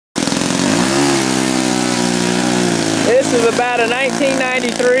This is about a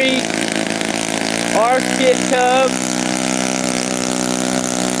 1993 Piper Cub.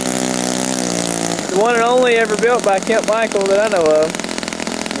 The one and only ever built by Kent Michael that I know of.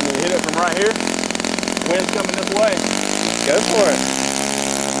 I'm going to hit it from right here. Wind's coming this way. Go for it.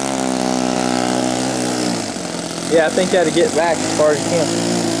 Yeah, I think you got to get back as far as you can.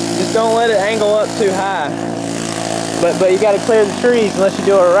 Just don't let it angle up too high. But you got to clear the trees unless you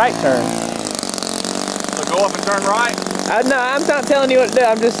do a right turn. So go up and turn right? No, I'm not telling you what to do.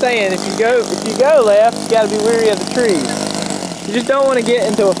 I'm just saying if you go left, you got to be weary of the trees. You just don't want to get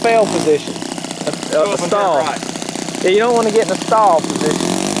into a fail position. A stall. Right. Yeah, you don't want to get in a stall position.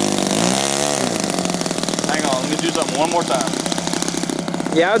 Hang on, let me do something one more time.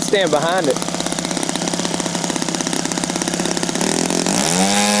 Yeah, I would stand behind it.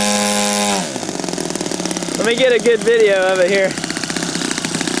 Let me get a good video of it here.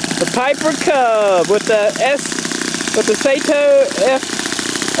 The Piper Cub with the Sato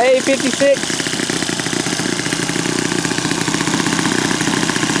FA56.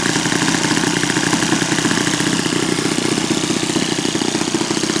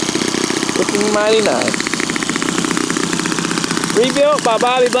 Looking mighty nice. Rebuilt by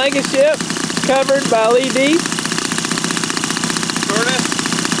Bobby Blankenship, covered by Lee D. Curtis,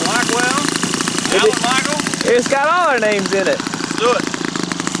 Blackwell, Alan Michael. It's got all our names in it. Let's do it.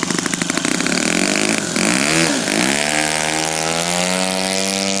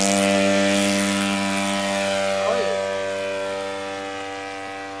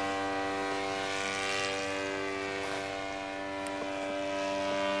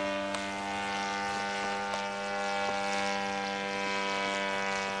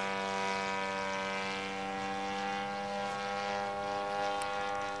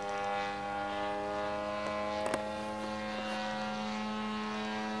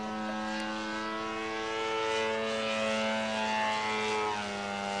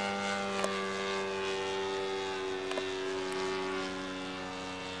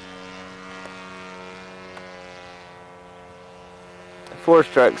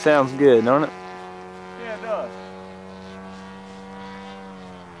 Four-stroke sounds good, don't it? Yeah, it does.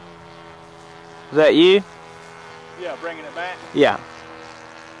 Is that you? Yeah, bringing it back. Yeah.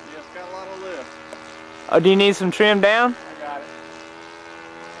 Yeah, it's got a lot of lift. Oh, do you need some trim down? I got it.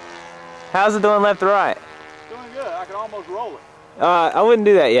 How's it doing left to right? Doing good. I can almost roll it. I wouldn't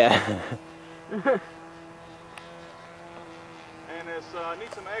do that yet. And it's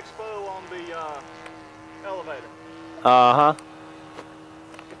needs some expo on the elevator. Uh-huh.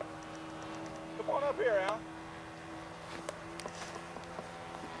 Come on up here, Al.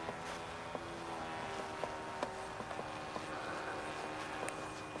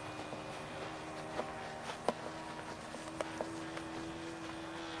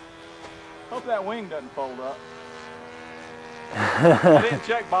 Hope that wing doesn't fold up. I didn't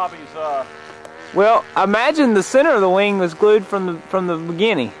check Bobby's. Well, I imagine the center of the wing was glued from the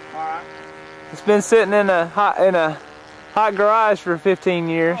beginning. All right. It's been sitting in a hot garage for 15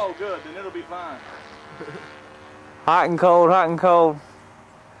 years. Oh, good. Then it'll be fine. Hot and cold, hot and cold.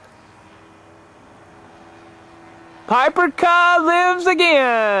 Piper Cub lives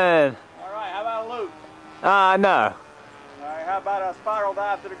again. All right. How about a loop? No. All right. How about a spiral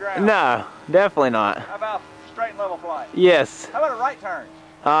dive to the ground? No, definitely not. How about straight and level flight? Yes. How about a right turn?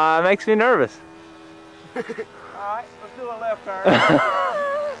 Makes me nervous. All right. Let's do a left turn.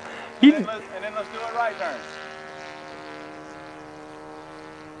 and then let's do a right turn.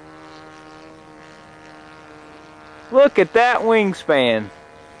 Look at that wingspan.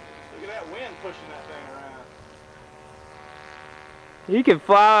 Look at that wind pushing that thing around. You could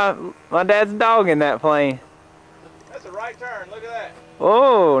fly my dad's dog in that plane. That's a right turn. Look at that.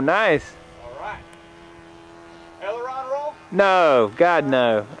 Oh, nice. All right. Aileron roll? No, God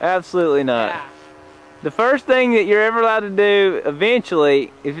no. Absolutely not. Yeah. The first thing that you're ever allowed to do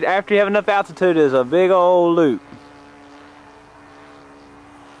eventually, after you have enough altitude, is a big old loop.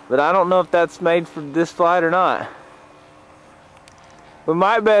 But I don't know if that's made for this flight or not. We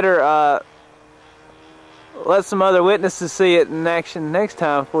might better let some other witnesses see it in action next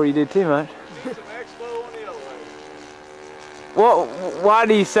time before you do too much. Some expo on the elevator. Well, why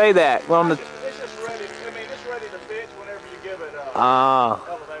do you say that? Well, It's just ready. I mean, it's ready to pitch whenever you give it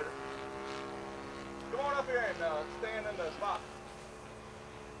elevator. Come on up here and stand in the spot.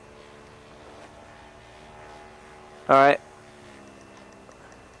 All right.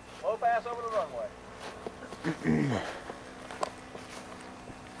 Low pass over the runway.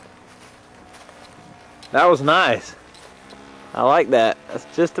 That was nice. I like that. That's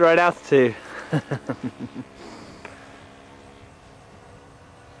just the right altitude.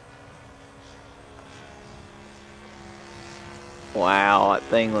 Wow, that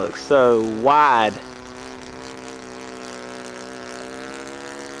thing looks so wide.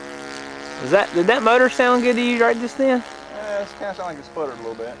 Did that motor sound good to you right just then? It's kind of sound like it sputtered a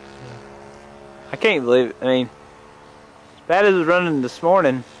little bit. I can't believe it. I mean, as bad as it was running this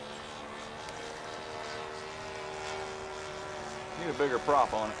morning. Need a bigger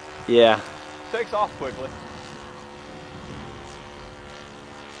prop on it. Yeah. Takes off quickly.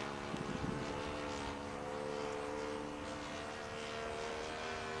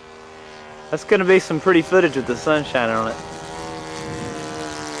 That's going to be some pretty footage with the sun shining on it.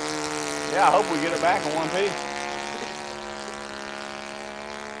 Yeah, I hope we get it back in one piece.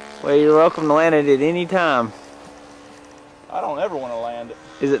 Well, you're welcome to land it at any time. I don't ever want to land it.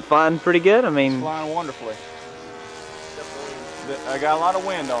 Is it flying pretty good? I mean, It's flying wonderfully. I got a lot of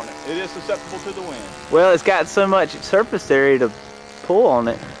wind on it. It is susceptible to the wind. well, it's got so much surface area to pull on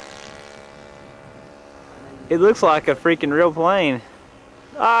it. It looks like a freaking real plane.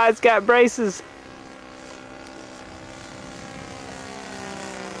 Ah, it's got braces.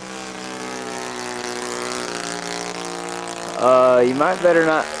 You might better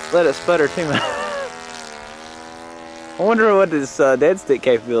not let it sputter too much. I wonder what its dead stick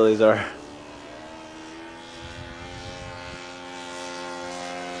capabilities are.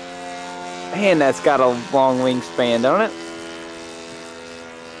 Man, that's got a long wingspan, don't it?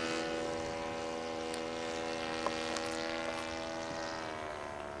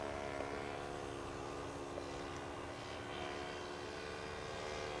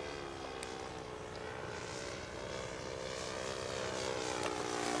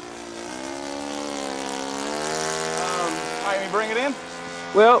 Bring it in?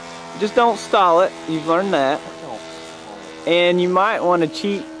 Well, just don't stall it. You've learned that. And you might want to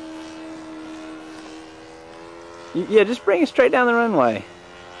cheat. Yeah, just bring it straight down the runway.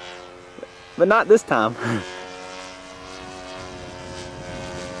 But not this time.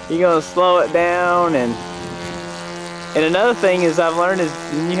 You're going to slow it down. And another thing is I've learned is,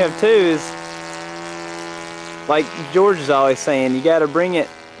 and you have too, is like George is always saying, you got to bring it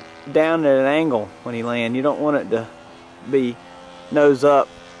down at an angle when you land. You don't want it to be nose up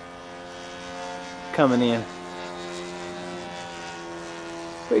coming in,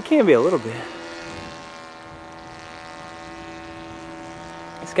 but it can be a little bit.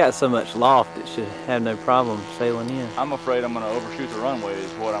 It's got so much loft it should have no problem sailing in. I'm afraid I'm going to overshoot the runway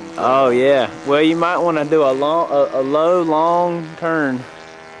is what I'm afraid Oh of. yeah, well you might want to do a low long turn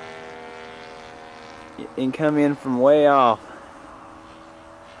and come in from way off.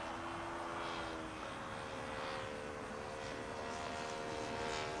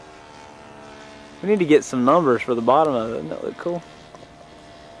 We need to get some numbers for the bottom of it. Doesn't that look cool?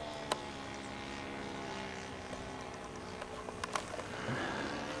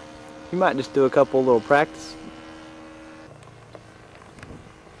 You might just do a couple little practice.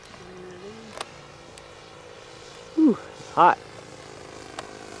 Whew, hot.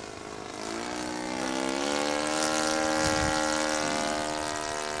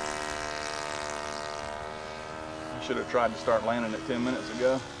 Should have tried to start landing it 10 minutes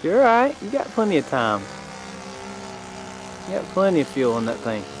ago. You're alright. You got plenty of time. You got plenty of fuel in that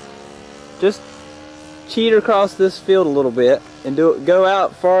thing. Just cheat across this field a little bit and go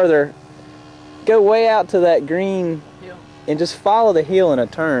out farther. Go way out to that green hill and just follow the hill in a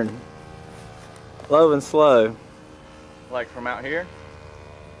turn. Low and slow. Like from out here?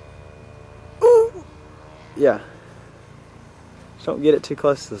 Ooh. Yeah. Just don't get it too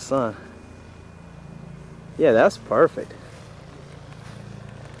close to the sun. Yeah, that's perfect.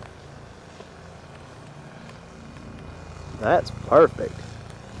 That's perfect.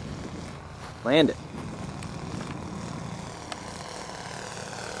 Land it.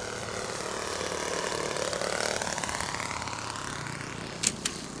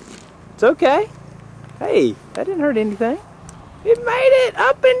 It's okay. Hey, that didn't hurt anything. It made it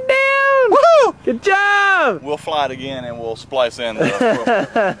up and down. Woo! Good job. We'll fly it again and we'll splice in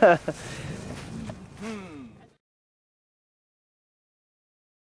the